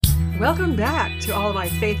Welcome back to all of my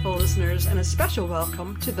faithful listeners, and a special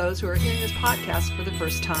welcome to those who are hearing this podcast for the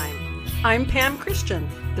first time. I'm Pam Christian,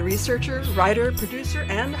 the researcher, writer, producer,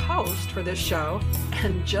 and host for this show.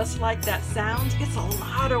 And just like that sounds, it's a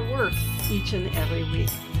lot of work each and every week,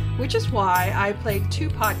 which is why I played 2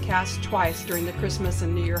 podcasts twice during the Christmas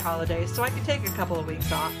and New Year holidays, so I could take a couple of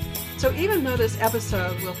weeks off. So even though this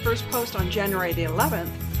episode will first post on January the 11th,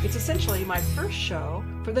 it's essentially my first show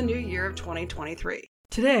for the new year of 2023.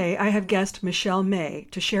 Today, I have guest Michelle May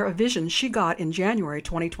to share a vision she got in January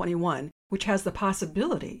 2021, which has the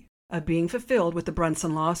possibility of being fulfilled with the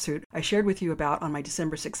Brunson lawsuit I shared with you about on my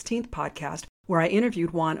December 16th podcast, where I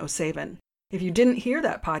interviewed Juan O'Savin. If you didn't hear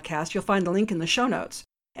that podcast, you'll find the link in the show notes.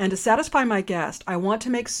 And to satisfy my guest, I want to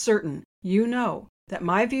make certain you know that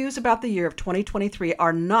my views about the year of 2023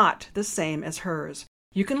 are not the same as hers.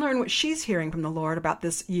 You can learn what she's hearing from the Lord about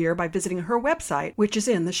this year by visiting her website, which is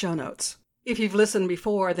in the show notes. If you've listened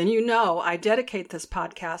before, then you know I dedicate this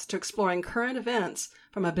podcast to exploring current events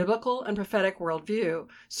from a biblical and prophetic worldview,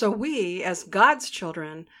 so we, as God's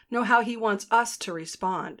children, know how He wants us to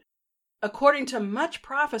respond. According to much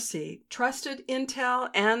prophecy, trusted intel,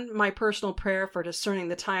 and my personal prayer for discerning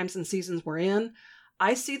the times and seasons we're in,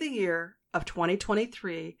 I see the year of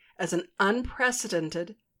 2023 as an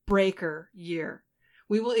unprecedented breaker year.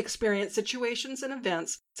 We will experience situations and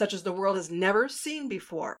events such as the world has never seen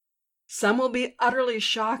before. Some will be utterly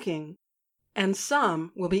shocking, and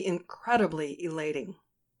some will be incredibly elating.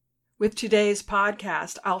 With today's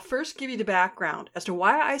podcast, I'll first give you the background as to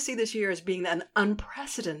why I see this year as being an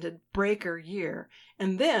unprecedented breaker year,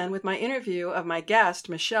 and then with my interview of my guest,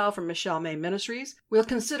 Michelle from Michelle May Ministries, we'll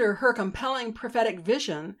consider her compelling prophetic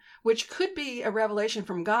vision, which could be a revelation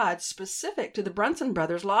from God specific to the Brunson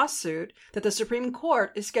brothers lawsuit that the Supreme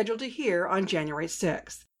Court is scheduled to hear on January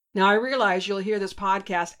 6th. Now, I realize you'll hear this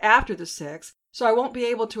podcast after the 6th, so I won't be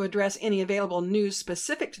able to address any available news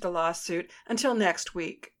specific to the lawsuit until next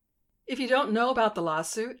week. If you don't know about the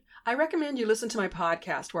lawsuit, I recommend you listen to my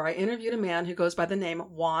podcast where I interviewed a man who goes by the name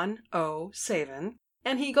Juan O'Savin,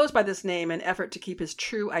 and he goes by this name in effort to keep his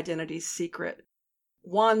true identity secret.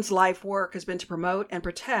 Juan's life work has been to promote and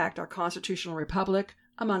protect our constitutional republic,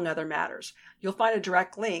 among other matters. You'll find a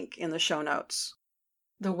direct link in the show notes.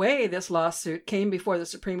 The way this lawsuit came before the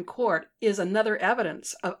Supreme Court is another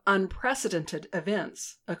evidence of unprecedented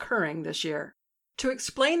events occurring this year. To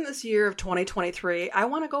explain this year of 2023, I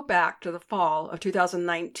want to go back to the fall of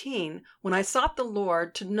 2019 when I sought the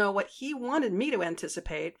Lord to know what He wanted me to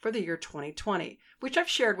anticipate for the year 2020, which I've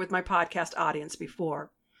shared with my podcast audience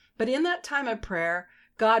before. But in that time of prayer,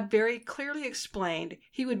 God very clearly explained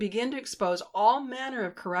He would begin to expose all manner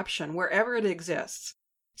of corruption wherever it exists.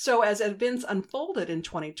 So as events unfolded in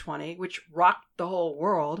 2020, which rocked the whole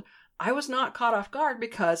world, I was not caught off guard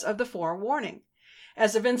because of the forewarning.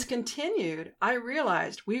 As events continued, I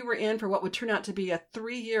realized we were in for what would turn out to be a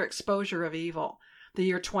 3-year exposure of evil. The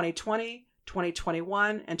year 2020,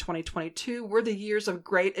 2021, and 2022 were the years of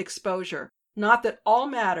great exposure. Not that all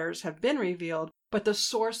matters have been revealed, but the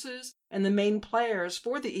sources and the main players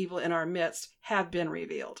for the evil in our midst have been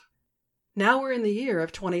revealed. Now we're in the year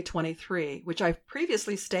of 2023, which I've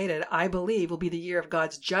previously stated I believe will be the year of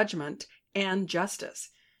God's judgment and justice.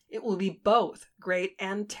 It will be both great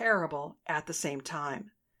and terrible at the same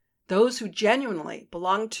time. Those who genuinely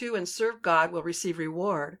belong to and serve God will receive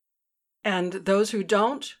reward, and those who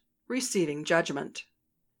don't, receiving judgment.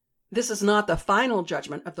 This is not the final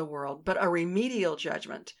judgment of the world, but a remedial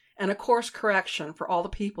judgment and a course correction for all the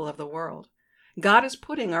people of the world. God is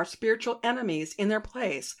putting our spiritual enemies in their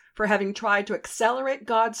place for having tried to accelerate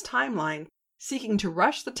God's timeline, seeking to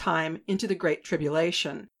rush the time into the Great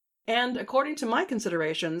Tribulation. And according to my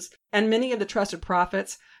considerations, and many of the trusted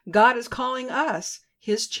prophets, God is calling us,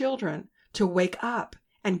 His children, to wake up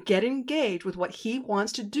and get engaged with what He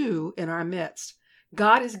wants to do in our midst.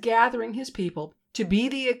 God is gathering His people to be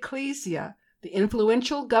the ecclesia, the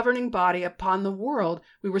influential governing body upon the world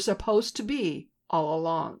we were supposed to be all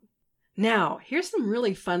along. Now, here's some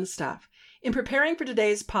really fun stuff. In preparing for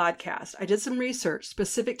today's podcast, I did some research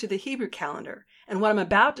specific to the Hebrew calendar, and what I'm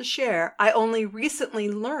about to share, I only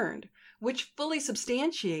recently learned, which fully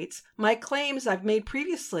substantiates my claims I've made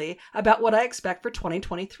previously about what I expect for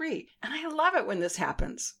 2023, and I love it when this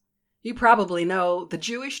happens. You probably know the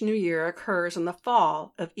Jewish New Year occurs in the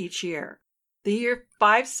fall of each year. The year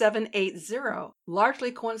 5780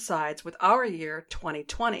 largely coincides with our year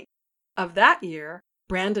 2020. Of that year,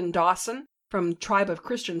 Brandon Dawson from Tribe of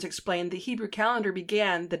Christians explained the Hebrew calendar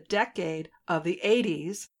began the decade of the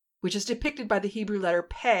 80s, which is depicted by the Hebrew letter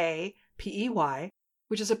Pei, P-E-Y,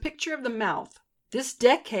 which is a picture of the mouth. This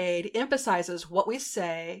decade emphasizes what we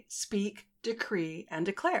say, speak, decree, and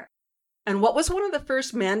declare. And what was one of the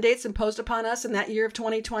first mandates imposed upon us in that year of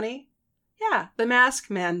 2020? Yeah, the mask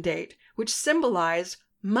mandate, which symbolized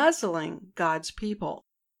muzzling God's people.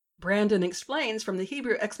 Brandon explains from the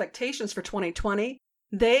Hebrew expectations for 2020,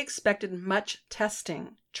 they expected much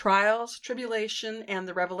testing, trials, tribulation, and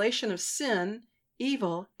the revelation of sin,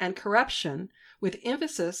 evil, and corruption, with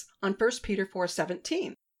emphasis on 1 Peter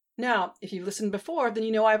 4:17. Now, if you've listened before, then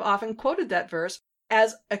you know I've often quoted that verse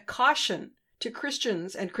as a caution to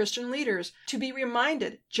Christians and Christian leaders to be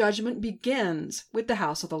reminded judgment begins with the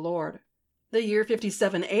house of the Lord. The year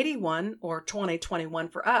 5781, or 2021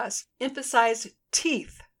 for us, emphasized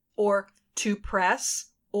teeth, or to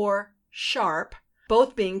press, or sharp,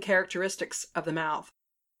 both being characteristics of the mouth.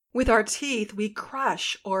 With our teeth, we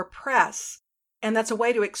crush or press, and that's a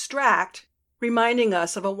way to extract, reminding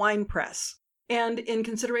us of a wine press. And in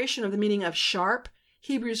consideration of the meaning of sharp,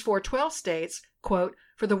 Hebrews 4:12 states, quote,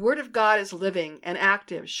 "For the word of God is living and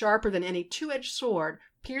active, sharper than any two-edged sword,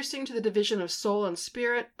 piercing to the division of soul and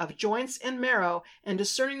spirit, of joints and marrow, and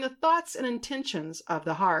discerning the thoughts and intentions of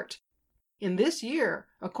the heart." In this year,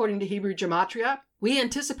 according to Hebrew Gematria, we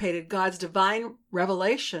anticipated God's divine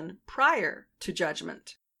revelation prior to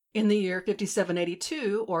judgment. In the year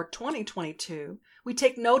 5782, or 2022, we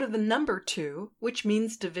take note of the number 2, which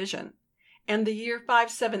means division. And the year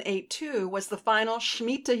 5782 was the final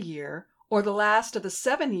Shemitah year, or the last of the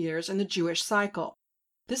 7 years in the Jewish cycle.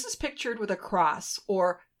 This is pictured with a cross,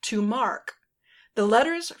 or to mark. The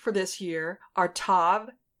letters for this year are Tav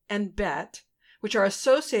and Bet, which are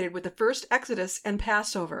associated with the first Exodus and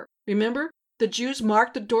Passover. Remember, the Jews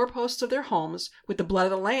marked the doorposts of their homes with the blood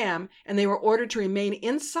of the lamb, and they were ordered to remain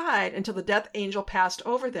inside until the death angel passed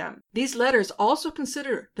over them. These letters also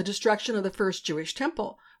consider the destruction of the first Jewish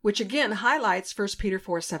temple, which again highlights 1 Peter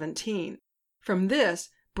 4:17. From this,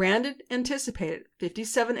 Brandon anticipated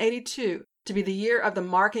 5782 to be the year of the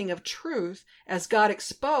marking of truth, as God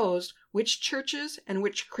exposed which churches and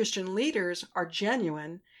which Christian leaders are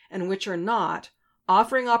genuine and which are not,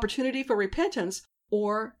 offering opportunity for repentance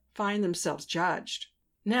or find themselves judged.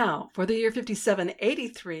 Now, for the year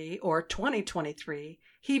 5783, or 2023,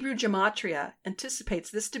 Hebrew Gematria anticipates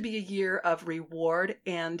this to be a year of reward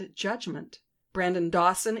and judgment. Brandon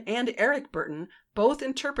Dawson and Eric Burton both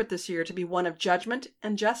interpret this year to be one of judgment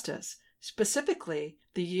and justice, specifically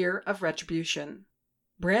the year of retribution.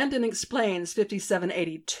 Brandon explains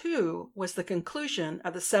 5782 was the conclusion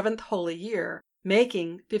of the 7th holy year,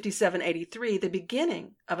 making 5783 the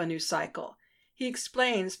beginning of a new cycle. He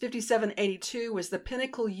explains 5782 was the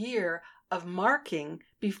pinnacle year of marking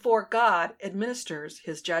before God administers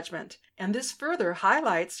his judgment, and this further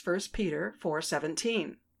highlights 1 Peter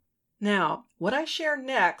 4:17. Now, what I share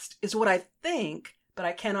next is what I think, but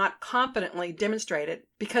I cannot confidently demonstrate it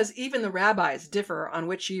because even the rabbis differ on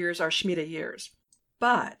which years are Shemitah years.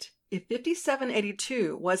 But if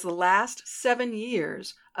 5782 was the last 7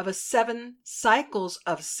 years of a 7 cycles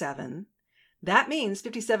of 7, that means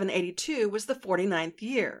 5782 was the 49th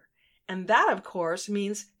year. And that, of course,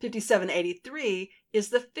 means 5783 is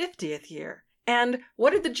the 50th year. And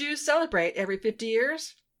what did the Jews celebrate every 50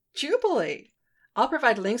 years? Jubilee. I'll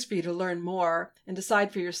provide links for you to learn more and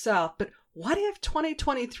decide for yourself, but what if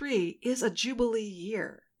 2023 is a Jubilee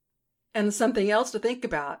year? And something else to think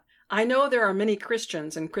about. I know there are many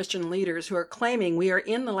Christians and Christian leaders who are claiming we are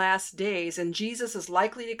in the last days and Jesus is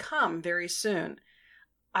likely to come very soon.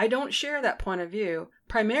 I don't share that point of view,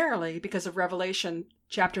 primarily because of Revelation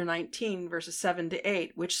chapter 19, verses 7 to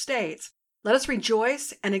 8, which states, "Let us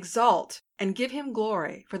rejoice and exult and give him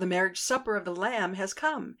glory, for the marriage supper of the Lamb has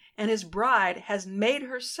come, and his bride has made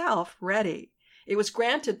herself ready. It was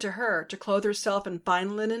granted to her to clothe herself in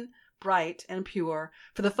fine linen, bright and pure,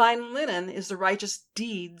 for the fine linen is the righteous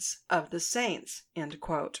deeds of the saints." End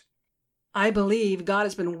quote. I believe God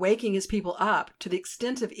has been waking his people up to the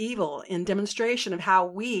extent of evil in demonstration of how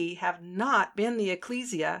we have not been the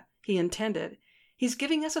ecclesia he intended. He's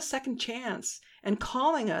giving us a second chance and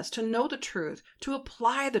calling us to know the truth, to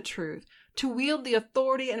apply the truth, to wield the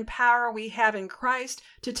authority and power we have in Christ,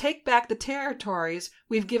 to take back the territories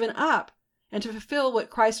we've given up, and to fulfill what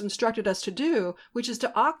Christ instructed us to do, which is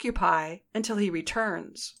to occupy until he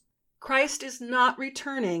returns. Christ is not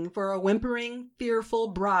returning for a whimpering, fearful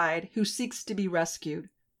bride who seeks to be rescued.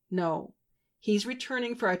 No, he's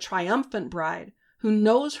returning for a triumphant bride who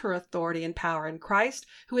knows her authority and power in Christ,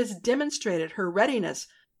 who has demonstrated her readiness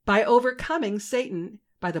by overcoming Satan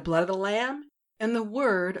by the blood of the Lamb and the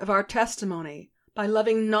word of our testimony, by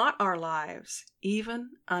loving not our lives,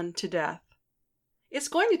 even unto death. It's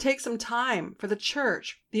going to take some time for the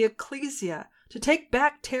church, the ecclesia, to take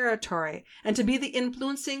back territory and to be the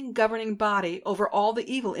influencing, governing body over all the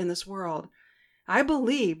evil in this world. I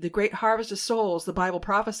believe the great harvest of souls the Bible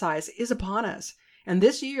prophesies is upon us. And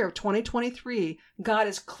this year of 2023, God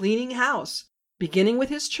is cleaning house, beginning with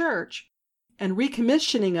His church, and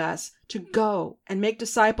recommissioning us to go and make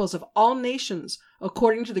disciples of all nations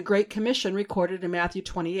according to the Great Commission recorded in Matthew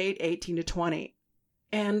 28:18-20.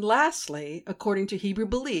 And lastly, according to Hebrew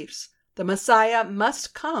beliefs, the Messiah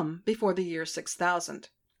must come before the year 6000.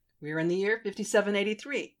 We're in the year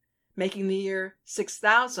 5783, making the year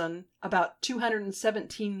 6000 about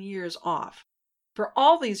 217 years off. For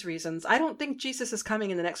all these reasons, I don't think Jesus is coming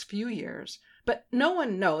in the next few years, but no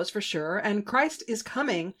one knows for sure, and Christ is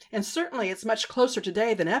coming, and certainly it's much closer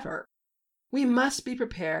today than ever. We must be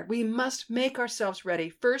prepared. We must make ourselves ready,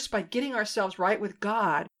 first by getting ourselves right with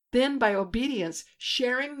God, then by obedience,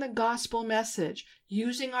 sharing the gospel message,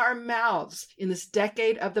 using our mouths in this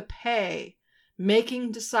decade of the pay,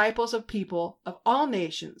 making disciples of people of all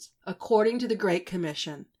nations according to the Great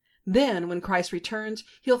Commission. Then, when Christ returns,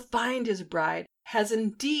 He'll find His bride has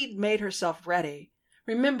indeed made herself ready.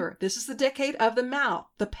 Remember, this is the decade of the mouth,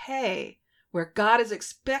 the pay, where God is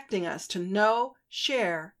expecting us to know,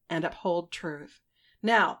 share, and uphold truth.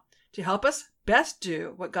 Now, to help us best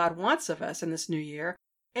do what God wants of us in this new year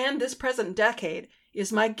and this present decade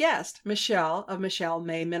is my guest, Michelle of Michelle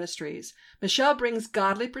May Ministries. Michelle brings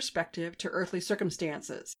godly perspective to earthly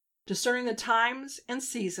circumstances. Discerning the times and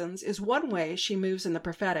seasons is one way she moves in the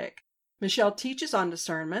prophetic. Michelle teaches on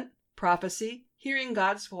discernment, prophecy, hearing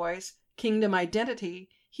God's voice, kingdom identity,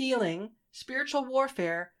 healing, spiritual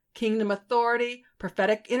warfare, kingdom authority,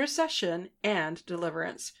 prophetic intercession, and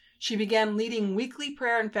deliverance. She began leading weekly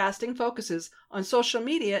prayer and fasting focuses on social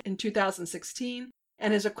media in 2016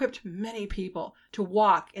 and has equipped many people to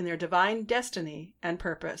walk in their divine destiny and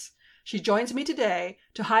purpose. She joins me today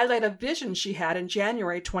to highlight a vision she had in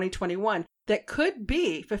January 2021 that could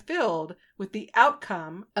be fulfilled with the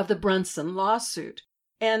outcome of the Brunson lawsuit,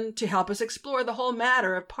 and to help us explore the whole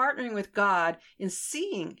matter of partnering with God in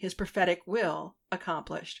seeing His prophetic will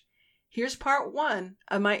accomplished. Here's part 1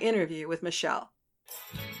 of my interview with Michelle.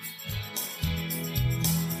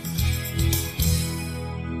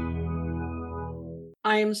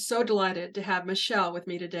 I am so delighted to have Michelle with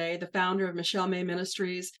me today, the founder of Michelle May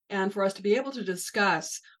Ministries, and for us to be able to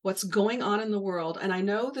discuss what's going on in the world. And I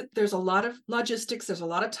know that there's a lot of logistics, there's a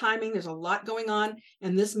lot of timing, there's a lot going on,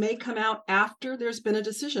 and this may come out after there's been a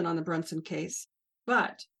decision on the Brunson case.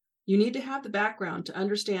 But you need to have the background to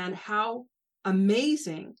understand how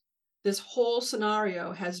amazing this whole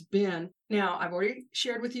scenario has been. Now, I've already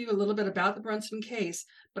shared with you a little bit about the Brunson case,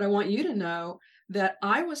 but I want you to know that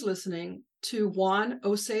I was listening to Juan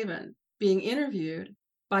O'Savin being interviewed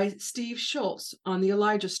by Steve Schultz on the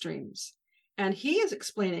Elijah Streams. And he is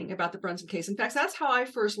explaining about the Brunson case. In fact, that's how I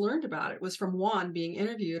first learned about it, was from Juan being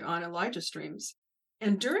interviewed on Elijah Streams.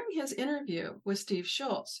 And during his interview with Steve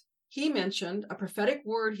Schultz, he mentioned a prophetic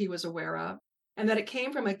word he was aware of, and that it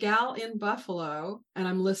came from a gal in Buffalo. And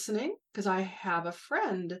I'm listening because I have a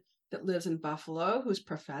friend that lives in Buffalo who's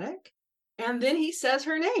prophetic. And then he says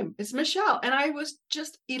her name. It's Michelle. And I was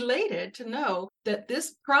just elated to know that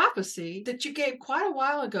this prophecy that you gave quite a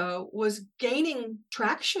while ago was gaining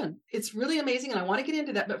traction. It's really amazing. And I want to get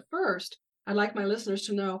into that. But first, I'd like my listeners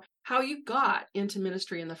to know how you got into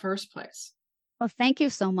ministry in the first place. Well, thank you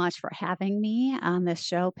so much for having me on this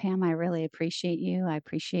show, Pam. I really appreciate you. I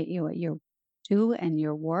appreciate you, what you do and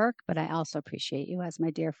your work, but I also appreciate you as my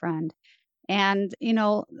dear friend. And,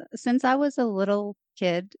 since I was a little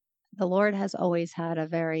kid, the Lord has always had a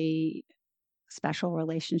very special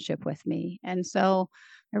relationship with me. And so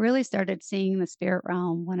I really started seeing the spirit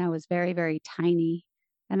realm when I was very, very tiny.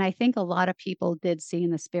 And I think a lot of people did see in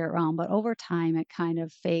the spirit realm, but over time it kind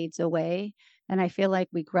of fades away. And I feel like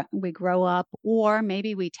we grow up, or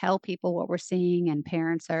maybe we tell people what we're seeing, and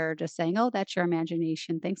parents are just saying, "Oh, that's your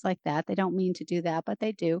imagination," things like that. They don't mean to do that, but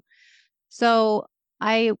they do. So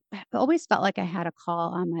I always felt like I had a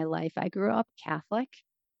call on my life. I grew up Catholic.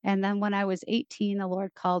 And then when I was 18, the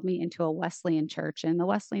Lord called me into a Wesleyan church. And the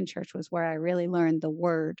Wesleyan church was where I really learned the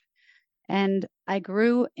word. And I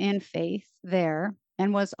grew in faith there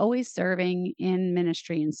and was always serving in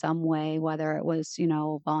ministry in some way, whether it was,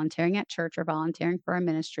 volunteering at church or volunteering for a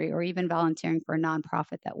ministry or even volunteering for a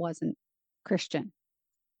nonprofit that wasn't Christian.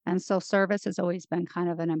 And so service has always been kind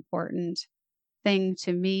of an important thing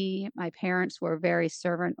to me. My parents were very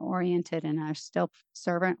servant oriented and are still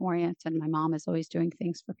servant oriented. My mom is always doing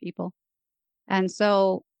things for people. And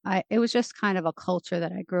so it was just kind of a culture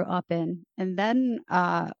that I grew up in. And then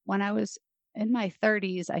when I was in my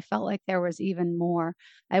 30s, I felt like there was even more.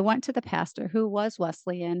 I went to the pastor who was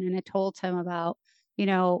Wesleyan, and I told him about,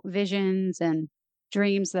 visions and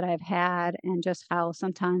dreams that I've had and just how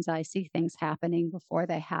sometimes I see things happening before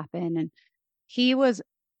they happen. And he was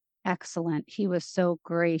excellent. He was so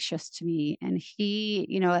gracious to me. And he,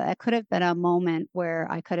 that could have been a moment where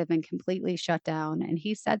I could have been completely shut down. And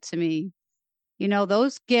he said to me,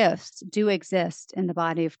 those gifts do exist in the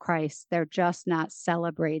body of Christ. They're just not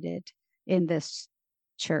celebrated in this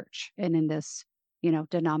church and in this,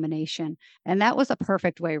 denomination. And that was a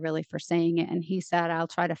perfect way, really, for saying it. And he said, I'll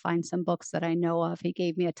try to find some books that I know of. He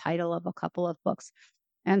gave me a title of a couple of books.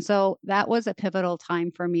 And so that was a pivotal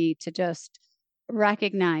time for me to just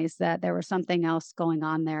recognize that there was something else going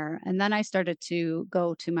on there. And then I started to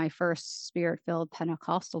go to my first spirit-filled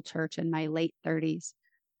Pentecostal church in my late 30s.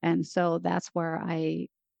 And so that's where I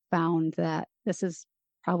found that this is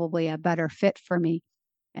probably a better fit for me.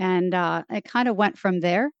 And it kind of went from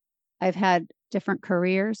there. I've had different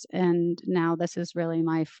careers, and now this is really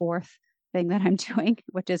my fourth thing that I'm doing,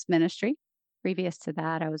 which is ministry. Previous to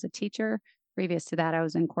that, I was a teacher. Previous to that, I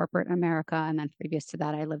was in corporate America. And then previous to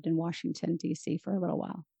that, I lived in Washington, D.C. for a little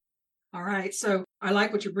while. All right. So I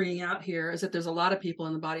like what you're bringing out here is that there's a lot of people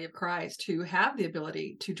in the body of Christ who have the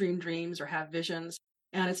ability to dream dreams or have visions.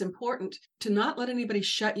 And it's important to not let anybody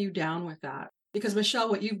shut you down with that. Because, Michelle,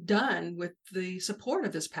 what you've done with the support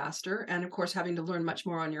of this pastor, and of course, having to learn much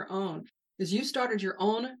more on your own, is you started your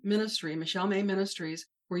own ministry, Michelle May Ministries,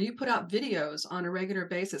 where you put out videos on a regular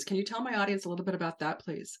basis. Can you tell my audience a little bit about that,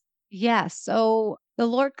 please? Yes. So the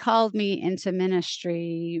Lord called me into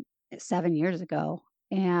ministry 7 years ago,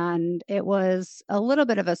 and it was a little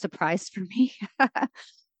bit of a surprise for me.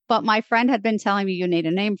 But my friend had been telling me, you need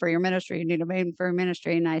a name for your ministry. You need a name for your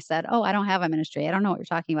ministry. And I said, oh, I don't have a ministry. I don't know what you're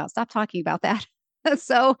talking about. Stop talking about that.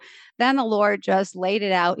 So then the Lord just laid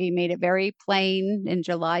it out. He made it very plain in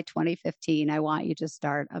July 2015. I want you to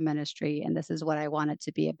start a ministry, and this is what I want it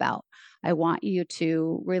to be about. I want you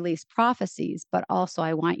to release prophecies, but also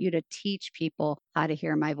I want you to teach people how to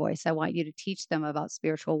hear my voice. I want you to teach them about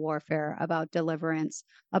spiritual warfare, about deliverance,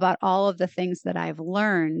 about all of the things that I've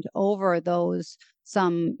learned over those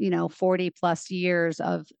some 40 plus years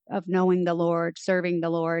of knowing the Lord, serving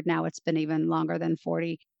the Lord. Now it's been even longer than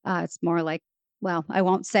 40. It's more like, well, I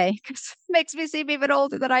won't say because it makes me seem even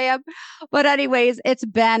older than I am. But anyways, it's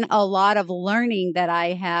been a lot of learning that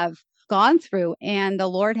I have gone through, and the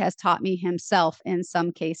Lord has taught me himself in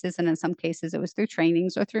some cases. And in some cases, it was through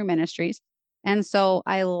trainings or through ministries. And so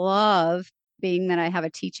I love, being that I have a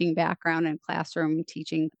teaching background and classroom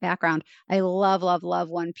teaching background, I love, love, love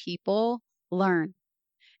when people learn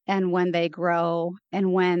and when they grow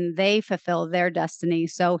and when they fulfill their destiny.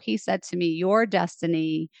 So he said to me, your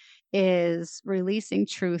destiny is releasing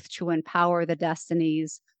truth to empower the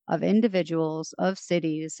destinies of individuals, of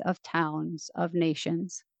cities, of towns, of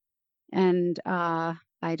nations. And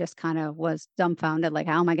I just kind of was dumbfounded, like,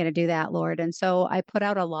 how am I going to do that, Lord? And so I put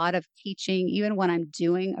out a lot of teaching. Even when I'm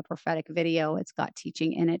doing a prophetic video, it's got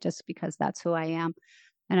teaching in it just because that's who I am.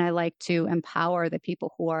 And I like to empower the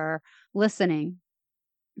people who are listening.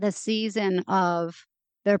 The season of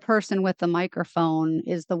their person with the microphone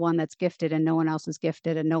is the one that's gifted and no one else is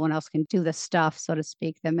gifted and no one else can do the stuff, so to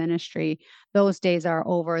speak, the ministry. Those days are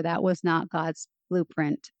over. That was not God's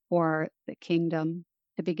blueprint for the kingdom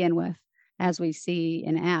to begin with. As we see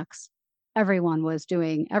in Acts, everyone was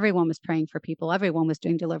praying for people. Everyone was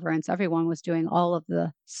doing deliverance. Everyone was doing all of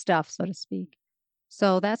the stuff, so to speak.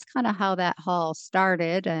 So that's kind of how that all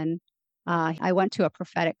started. And I went to a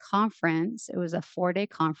prophetic conference. It was a 4-day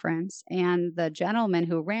conference. And the gentleman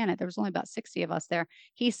who ran it, there was only about 60 of us there.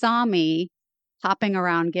 He saw me hopping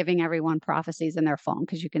around, giving everyone prophecies in their phone,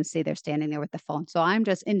 because you can see they're standing there with the phone. So I'm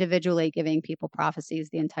just individually giving people prophecies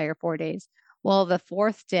the entire 4 days. Well, the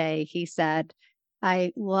 4th day, he said,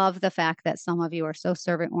 I love the fact that some of you are so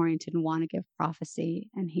servant oriented and want to give prophecy.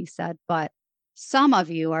 And he said, but some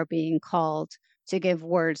of you are being called to give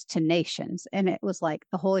words to nations. And it was like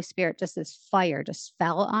the Holy Spirit, just this fire just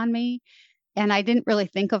fell on me. And I didn't really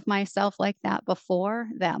think of myself like that before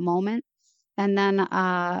that moment. And then,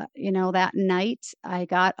 that night I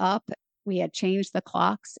got up. We had changed the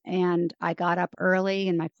clocks and I got up early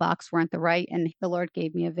and my clocks weren't the right. And the Lord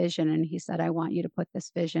gave me a vision and he said, I want you to put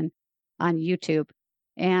this vision on YouTube.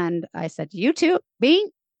 And I said, YouTube?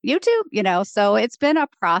 Me? YouTube? So it's been a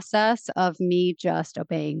process of me just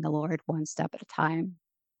obeying the Lord one step at a time.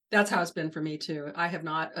 That's how it's been for me too. I have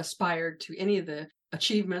not aspired to any of the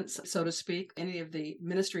achievements, so to speak, any of the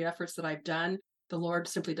ministry efforts that I've done. The Lord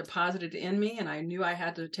simply deposited in me and I knew I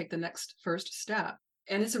had to take the first step.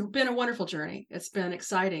 And it's been a wonderful journey. It's been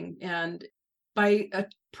exciting. And by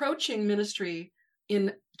approaching ministry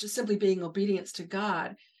in just simply being obedience to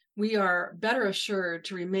God, we are better assured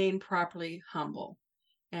to remain properly humble.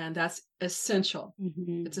 And that's essential.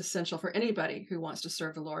 Mm-hmm. It's essential for anybody who wants to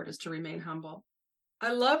serve the Lord, is to remain humble.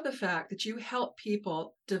 I love the fact that you help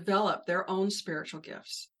people develop their own spiritual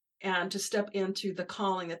gifts and to step into the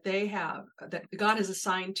calling that they have, that God has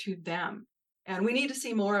assigned to them. And we need to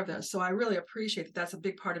see more of this. So I really appreciate that that's a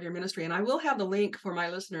big part of your ministry. And I will have the link for my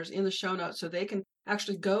listeners in the show notes so they can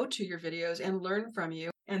actually go to your videos and learn from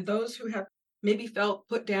you. And those who have maybe felt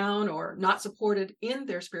put down or not supported in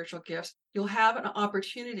their spiritual gifts, you'll have an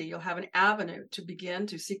opportunity, you'll have an avenue to begin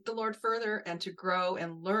to seek the Lord further and to grow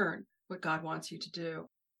and learn what God wants you to do.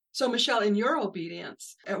 So Michelle, in your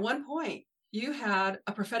obedience, at one point, you had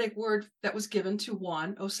a prophetic word that was given to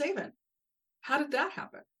Juan O'Savin. How did that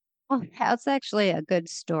happen? Well, that's actually a good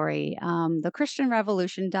story. The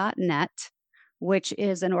ChristianRevolution.net, which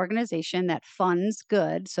is an organization that funds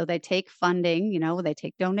good. So they take funding, they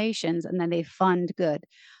take donations, and then they fund good.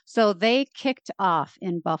 So they kicked off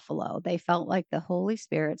in Buffalo. They felt like the Holy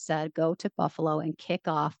Spirit said, go to Buffalo and kick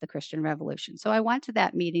off the Christian Revolution. So I went to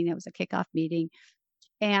that meeting. It was a kickoff meeting.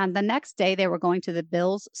 And the next day they were going to the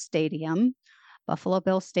Bills Stadium, Buffalo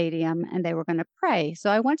Bills Stadium, and they were going to pray. So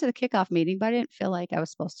I went to the kickoff meeting, but I didn't feel like I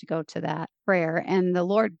was supposed to go to that prayer. And the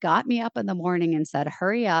Lord got me up in the morning and said,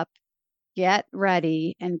 hurry up, get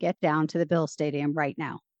ready, and get down to the Bills Stadium right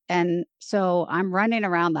now. And so I'm running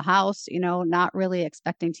around the house, not really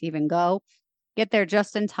expecting to even go. Get there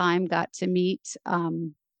just in time, got to meet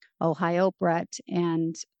Ohio Brett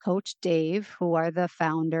and Coach Dave, who are the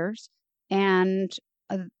founders. And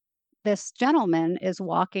this gentleman is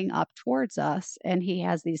walking up towards us, and he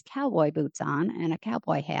has these cowboy boots on and a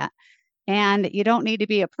cowboy hat. And you don't need to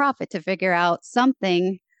be a prophet to figure out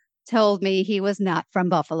something told me he was not from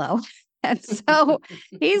Buffalo. And so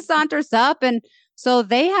he saunters up. And so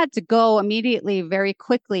they had to go immediately, very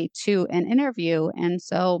quickly, to an interview. And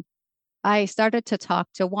so I started to talk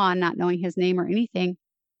to Juan, not knowing his name or anything.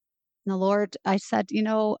 And the Lord, I said,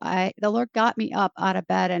 the Lord got me up out of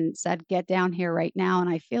bed and said, get down here right now. And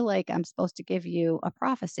I feel like I'm supposed to give you a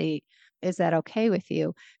prophecy. Is that okay with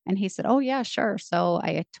you? And he said, oh, yeah, sure. So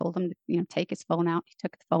I told him to, take his phone out. He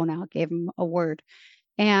took the phone out, gave him a word.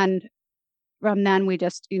 And from then we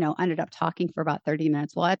just, ended up talking for about 30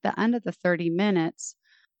 minutes. Well, at the end of the 30 minutes,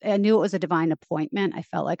 I knew it was a divine appointment. I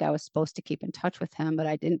felt like I was supposed to keep in touch with him, but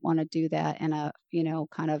I didn't want to do that in a,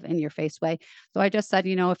 kind of in your face way. So I just said,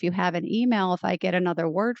 if you have an email, if I get another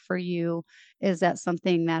word for you, is that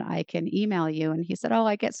something that I can email you? And he said, oh,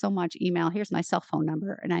 I get so much email. Here's my cell phone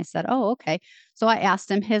number. And I said, oh, okay. So I asked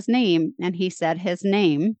him his name, and he said his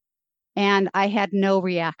name. And I had no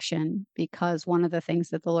reaction, because one of the things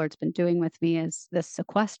that the Lord's been doing with me is this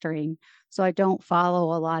sequestering. So I don't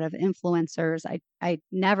follow a lot of influencers. I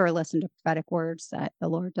never listen to prophetic words. That the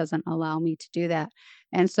Lord doesn't allow me to do that.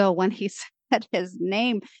 And so when he said his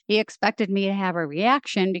name, he expected me to have a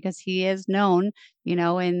reaction, because he is known,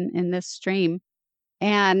 in this stream.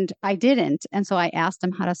 And I didn't. And so I asked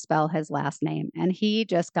him how to spell his last name. And he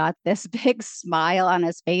just got this big smile on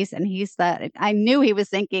his face. And he said, I knew he was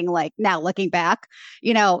thinking, like, now looking back,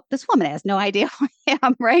 this woman has no idea who I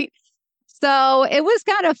am, right? So it was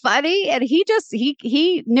kind of funny. And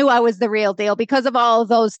he knew I was the real deal because of all of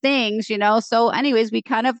those things, So anyways, we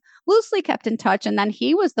kind of loosely kept in touch. And then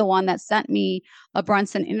he was the one that sent me a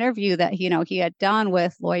Brunson interview that, he had done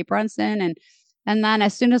with Lloyd Brunson. And then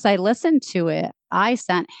as soon as I listened to it, I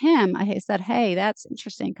sent him, I said, hey, that's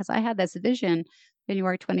interesting, because I had this vision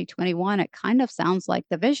January 2021. It kind of sounds like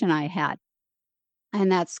the vision I had.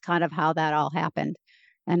 And that's kind of how that all happened,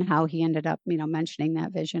 and how he ended up, mentioning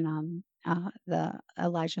that vision on the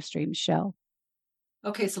Elijah Stream show.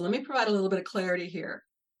 Okay, so let me provide a little bit of clarity here.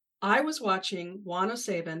 I was watching Juan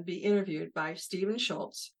O'Savin be interviewed by Stephen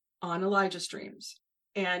Schultz on Elijah Streams.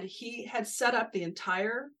 And he had set up the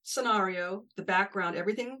entire scenario, the background,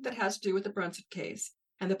 everything that has to do with the Brunson case,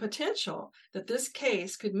 and the potential that this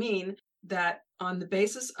case could mean that on the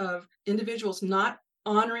basis of individuals not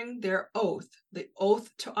honoring their oath, the oath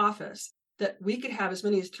to office, that we could have as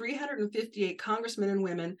many as 358 congressmen and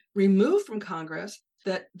women removed from Congress,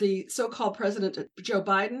 that the so-called President Joe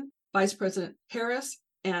Biden, Vice President Harris,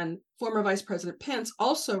 and former Vice President Pence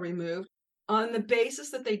also removed on the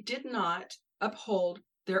basis that they did not uphold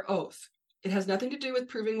their oath. It has nothing to do with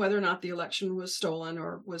proving whether or not the election was stolen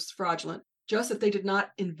or was fraudulent, just that they did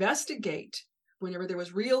not investigate whenever there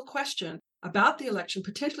was real question about the election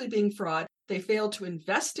potentially being fraud. They failed to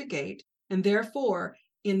investigate, and therefore,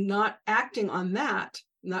 in not acting on that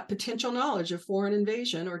potential knowledge of foreign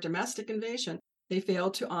invasion or domestic invasion, they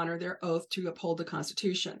failed to honor their oath to uphold the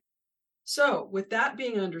Constitution. So with that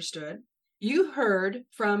being understood, you heard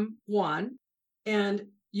from Juan, and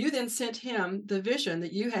you then sent him the vision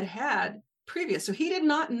that you had previous. So he did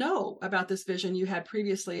not know about this vision you had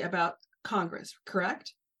previously about Congress,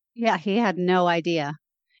 correct? Yeah, he had no idea.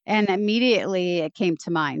 And immediately it came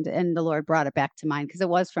to mind, and the Lord brought it back to mind because it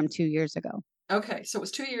was from 2 years ago. Okay, so it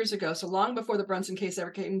was 2 years ago, so long before the Brunson case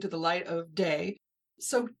ever came to the light of day.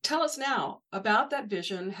 So tell us now about that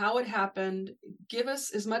vision, how it happened. Give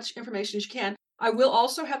us as much information as you can. I will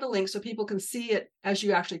also have the link so people can see it as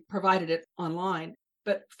you actually provided it online.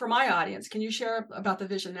 But for my audience, can you share about the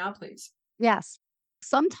vision now, please? Yes.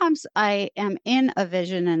 Sometimes I am in a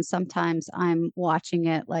vision and sometimes I'm watching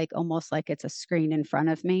it like almost like it's a screen in front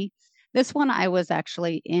of me. This one I was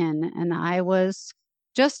actually in, and I was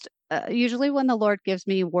just usually when the Lord gives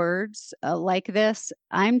me words like this,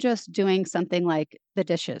 I'm just doing something like the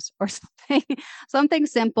dishes or something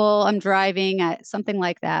simple. I'm driving, something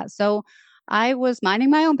like that. So I was minding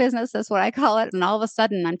my own business, that's what I call it. And all of a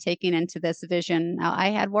sudden, I'm taken into this vision. Now, I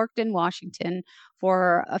had worked in Washington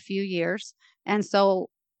for a few years. And so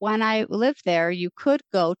when I lived there, you could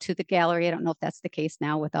go to the gallery. I don't know if that's the case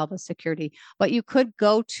now with all the security, but you could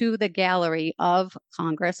go to the gallery of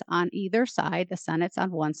Congress on either side. The Senate's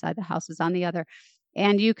on one side, the House is on the other.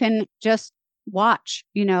 And you can just watch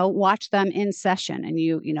them in session.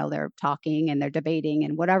 And they're talking and they're debating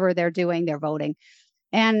and whatever they're doing, they're voting.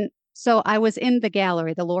 And so I was in the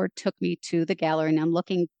gallery. The Lord took me to the gallery, and I'm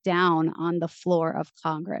looking down on the floor of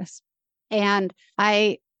Congress. And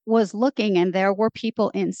I was looking, and there were people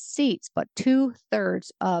in seats, but 2/3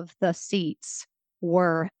 of the seats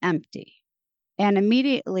were empty. And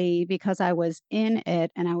immediately, because I was in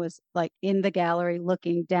it and I was like in the gallery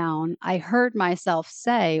looking down, I heard myself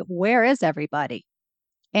say, "Where is everybody?"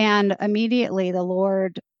 And immediately the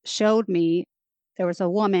Lord showed me there was a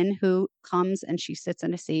woman who comes and she sits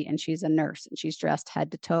in a seat, and she's a nurse, and she's dressed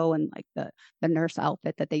head to toe in like the nurse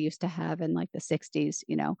outfit that they used to have in like the 60s,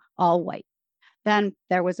 all white. Then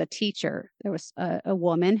there was a teacher. There was a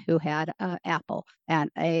woman who had an apple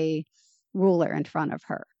and a ruler in front of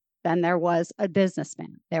her. Then there was a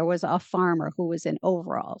businessman. There was a farmer who was in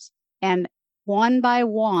overalls. And one by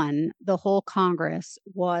one, the whole Congress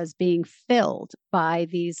was being filled by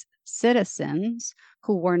these citizens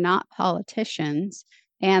who were not politicians.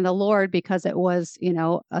 And the Lord, because it was,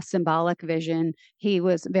 a symbolic vision, he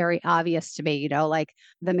was very obvious to me, like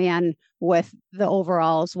the man with the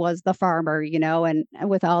overalls was the farmer, and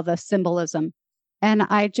with all the symbolism. And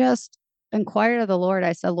I just inquired of the Lord.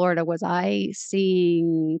 I said, Lord, was I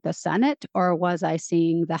seeing the Senate or was I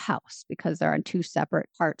seeing the House? Because they're on two separate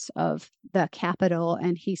parts of the Capitol.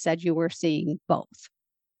 And he said, you were seeing both.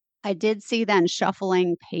 I did see then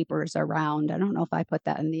shuffling papers around. I don't know if I put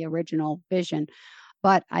that in the original vision,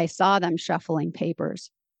 but I saw them shuffling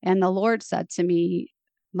papers. And the Lord said to me,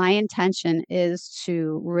 my intention is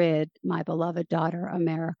to rid my beloved daughter,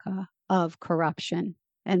 America, of corruption.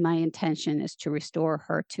 And my intention is to restore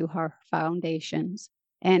her to her foundations.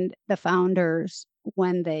 And the founders,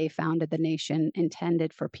 when they founded the nation,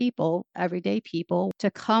 intended for people, everyday people,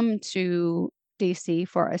 to come to DC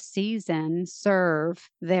for a season, serve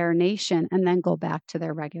their nation, and then go back to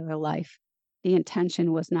their regular life. The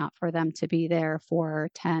intention was not for them to be there for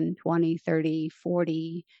 10, 20, 30,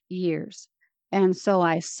 40 years. And so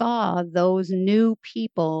I saw those new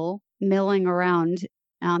people milling around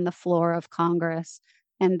on the floor of Congress,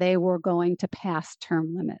 and they were going to pass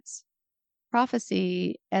term limits.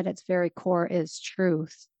 Prophecy at its very core is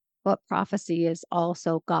truth, but prophecy is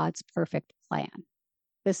also God's perfect plan.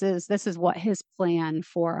 This is what his plan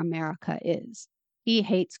for America is. He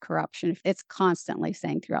hates corruption. It's constantly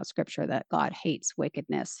saying throughout scripture that God hates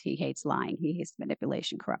wickedness. He hates lying. He hates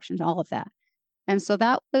manipulation, corruption, all of that. And so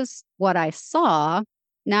that was what I saw.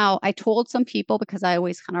 Now, I told some people, because I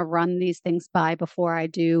always kind of run these things by before I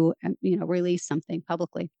do, release something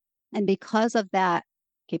publicly. And because of that,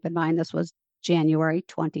 keep in mind, this was January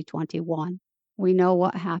 2021. We know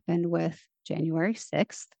what happened with January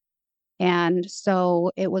 6th. And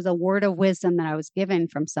so it was a word of wisdom that I was given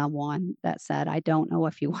from someone that said, I don't know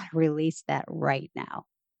if you want to release that right now.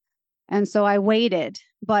 And so I waited.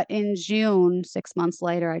 But in June, 6 months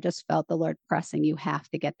later, I just felt the Lord pressing, you have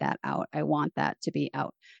to get that out. I want that to be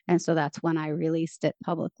out. And so that's when I released it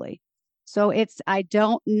publicly. So I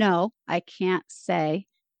don't know. I can't say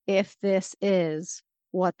if this is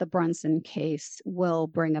what the Brunson case will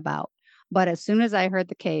bring about. But as soon as I heard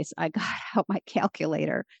the case, I got out my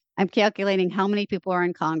calculator. I'm calculating how many people are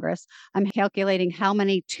in Congress. I'm calculating how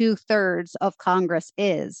many 2/3 of Congress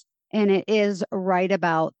is. And it is right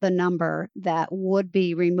about the number that would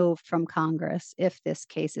be removed from Congress if this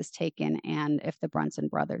case is taken and if the Brunson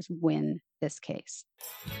brothers win this case.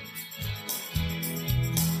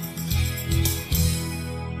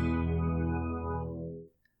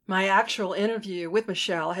 My actual interview with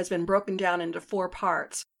Michelle has been broken down into 4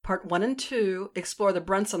 parts. Part 1 and 2 explore the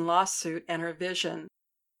Brunson lawsuit and her vision.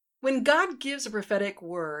 When God gives a prophetic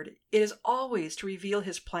word, it is always to reveal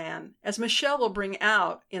his plan. As Michelle will bring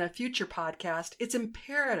out in a future podcast, it's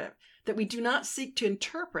imperative that we do not seek to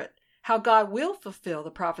interpret how God will fulfill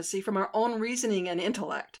the prophecy from our own reasoning and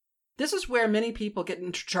intellect. This is where many people get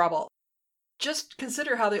into trouble. Just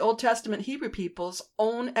consider how the Old Testament Hebrew people's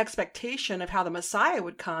own expectation of how the Messiah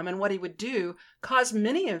would come and what he would do caused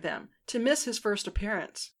many of them to miss his first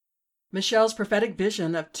appearance. Michelle's prophetic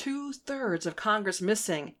vision of 2/3 of Congress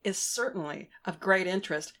missing is certainly of great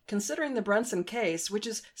interest, considering the Brunson case, which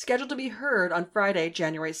is scheduled to be heard on Friday,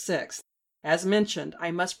 January 6th. As mentioned,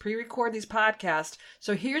 I must pre-record these podcasts,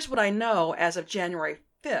 so here's what I know as of January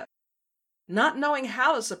 5th. Not knowing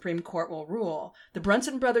how the Supreme Court will rule, the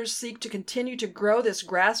Brunson brothers seek to continue to grow this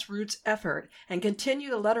grassroots effort and continue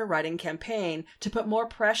the letter-writing campaign to put more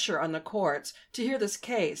pressure on the courts to hear this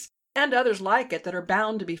case, and others like it that are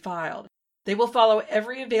bound to be filed. They will follow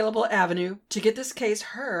every available avenue to get this case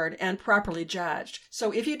heard and properly judged.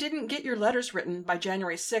 So if you didn't get your letters written by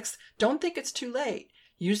January 6th, don't think it's too late.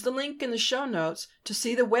 Use the link in the show notes to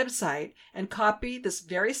see the website and copy this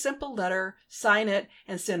very simple letter, sign it,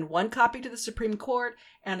 and send 1 copy to the Supreme Court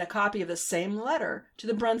and a copy of the same letter to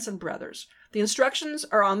the Brunson brothers. The instructions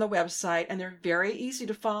are on the website and they're very easy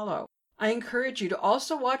to follow. I encourage you to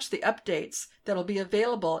also watch the updates that will be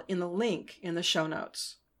available in the link in the show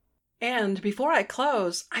notes. And before I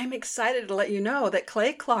close, I'm excited to let you know that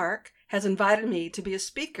Clay Clark has invited me to be a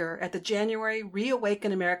speaker at the January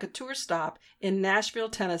Reawaken America tour stop in Nashville,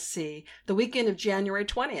 Tennessee, the weekend of January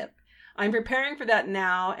 20th. I'm preparing for that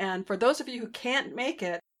now, and for those of you who can't make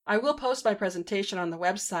it, I will post my presentation on the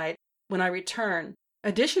website when I return.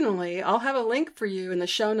 Additionally, I'll have a link for you in the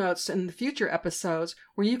show notes in the future episodes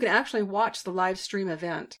where you can actually watch the live stream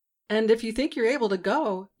event. And if you think you're able to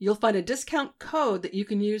go, you'll find a discount code that you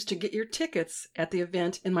can use to get your tickets at the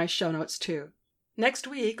event in my show notes too. Next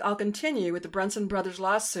week, I'll continue with the Brunson brothers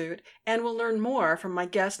lawsuit, and we'll learn more from my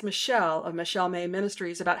guest Michelle of Michelle May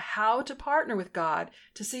Ministries about how to partner with God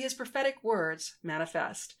to see his prophetic words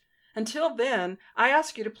manifest. Until then, I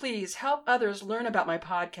ask you to please help others learn about my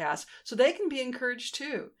podcast so they can be encouraged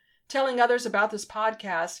too. Telling others about this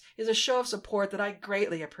podcast is a show of support that I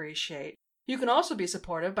greatly appreciate. You can also be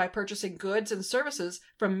supportive by purchasing goods and services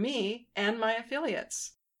from me and my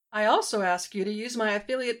affiliates. I also ask you to use my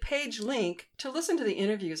affiliate page link to listen to the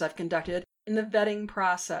interviews I've conducted in the vetting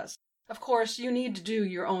process. Of course, you need to do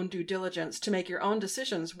your own due diligence to make your own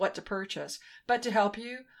decisions what to purchase, but to help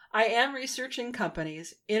you, I am researching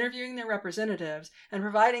companies, interviewing their representatives, and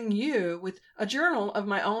providing you with a journal of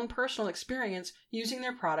my own personal experience using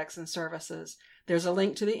their products and services. There's a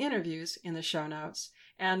link to the interviews in the show notes.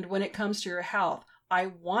 And when it comes to your health, I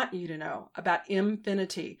want you to know about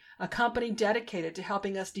Infinity, a company dedicated to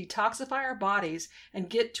helping us detoxify our bodies and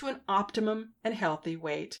get to an optimum and healthy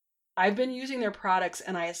weight. I've been using their products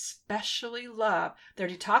and I especially love their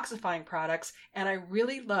detoxifying products, and I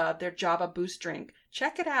really love their Java Boost drink.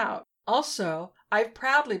 Check it out. Also, I've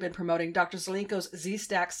proudly been promoting Dr. Zelenko's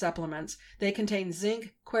Z-Stack supplements. They contain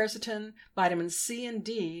zinc, quercetin, vitamins C and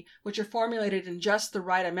D, which are formulated in just the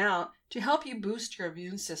right amount to help you boost your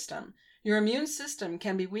immune system. Your immune system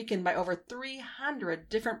can be weakened by over 300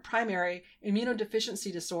 different primary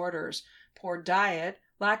immunodeficiency disorders, poor diet,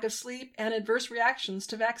 lack of sleep, and adverse reactions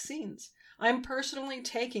to vaccines. I'm personally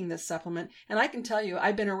taking this supplement, and I can tell you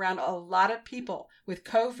I've been around a lot of people with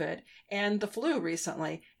COVID and the flu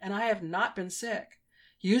recently, and I have not been sick.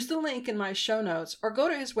 Use the link in my show notes or go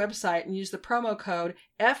to his website and use the promo code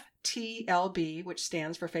FTLB, which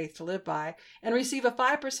stands for Faith to Live By, and receive a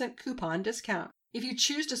 5% coupon discount. If you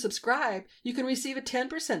choose to subscribe, you can receive a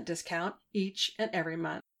 10% discount each and every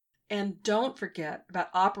month. And don't forget about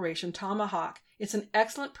Operation Tomahawk. It's an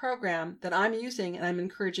excellent program that I'm using and I'm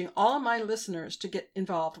encouraging all of my listeners to get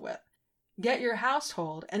involved with. Get your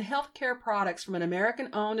household and healthcare products from an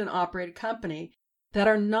American-owned and operated company that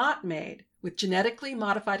are not made with genetically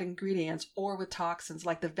modified ingredients or with toxins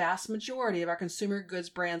like the vast majority of our consumer goods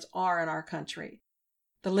brands are in our country.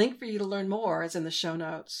 The link for you to learn more is in the show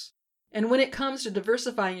notes. And when it comes to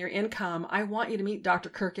diversifying your income, I want you to meet Dr.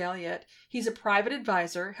 Kirk Elliott. He's a private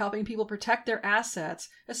advisor helping people protect their assets,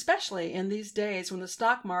 especially in these days when the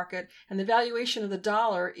stock market and the valuation of the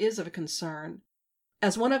dollar is of a concern.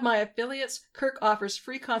 As one of my affiliates, Kirk offers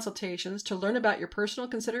free consultations to learn about your personal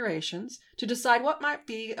considerations, to decide what might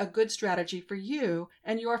be a good strategy for you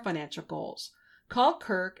and your financial goals. Call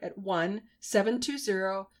Kirk at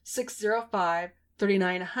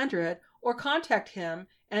 1-720-605-3900 or contact him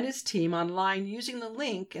and his team online using the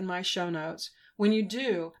link in my show notes. When you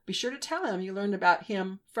do, be sure to tell him you learned about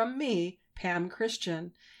him from me, Pam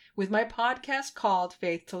Christian, with my podcast called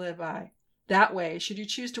Faith to Live By. That way, should you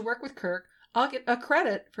choose to work with Kirk, I'll get a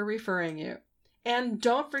credit for referring you. And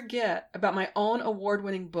don't forget about my own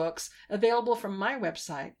award-winning books available from my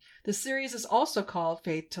website. The series is also called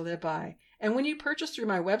Faith to Live By. And when you purchase through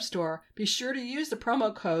my web store, be sure to use the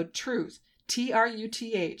promo code TRUTH,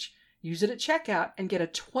 T-R-U-T-H. Use it at checkout and get a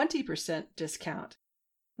 20% discount.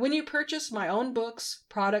 When you purchase my own books,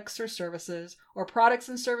 products or services, or products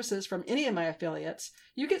and services from any of my affiliates,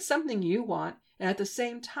 you get something you want, and at the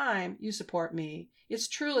same time, you support me. It's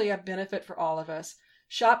truly a benefit for all of us.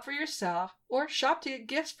 Shop for yourself or shop to get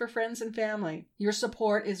gifts for friends and family. Your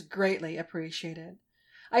support is greatly appreciated.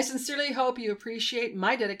 I sincerely hope you appreciate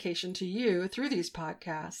my dedication to you through these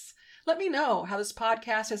podcasts. Let me know how this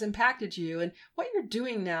podcast has impacted you and what you're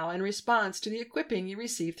doing now in response to the equipping you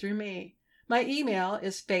receive through me. My email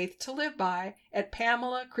is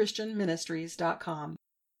faithtoliveby@PamelaChristianMinistries.com.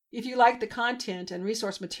 If you like the content and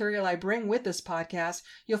resource material I bring with this podcast,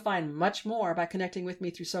 you'll find much more by connecting with me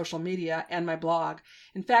through social media and my blog.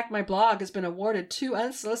 In fact, my blog has been awarded 2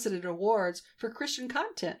 unsolicited awards for Christian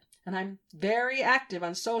content, and I'm very active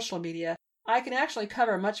on social media. I can actually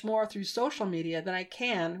cover much more through social media than I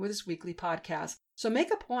can with this weekly podcast, so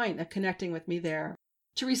make a point of connecting with me there.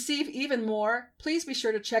 To receive even more, please be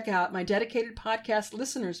sure to check out my dedicated podcast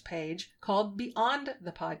listeners page called Beyond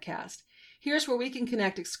the Podcast. Here's where we can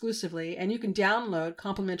connect exclusively, and you can download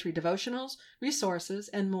complimentary devotionals, resources,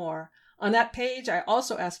 and more. On that page, I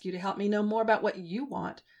also ask you to help me know more about what you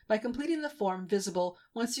want by completing the form visible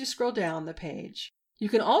once you scroll down the page. You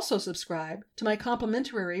can also subscribe to my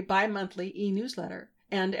complimentary bi-monthly e-newsletter.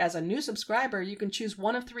 And as a new subscriber, you can choose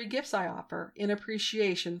one of 3 gifts I offer in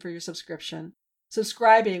appreciation for your subscription.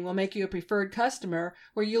 Subscribing will make you a preferred customer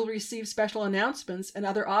where you'll receive special announcements and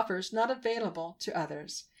other offers not available to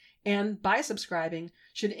others. And by subscribing,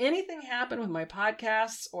 should anything happen with my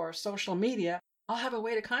podcasts or social media, I'll have a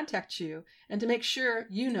way to contact you and to make sure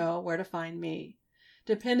you know where to find me.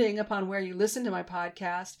 Depending upon where you listen to my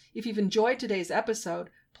podcast, if you've enjoyed today's episode,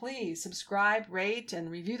 please subscribe, rate,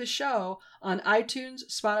 and review the show on iTunes,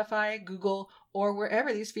 Spotify, Google, or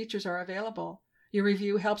wherever these features are available. Your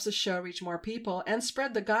review helps the show reach more people and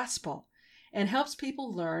spread the gospel, and helps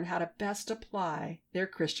people learn how to best apply their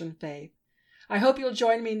Christian faith. I hope you'll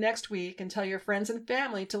join me next week and tell your friends and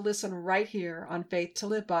family to listen right here on Faith to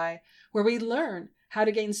Live By, where we learn how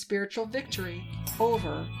to gain spiritual victory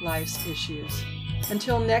over life's issues.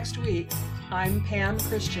 Until next week, I'm Pam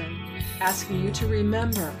Christian, asking you to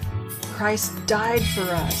remember, Christ died for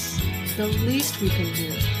us. The least we can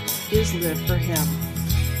do is live for Him.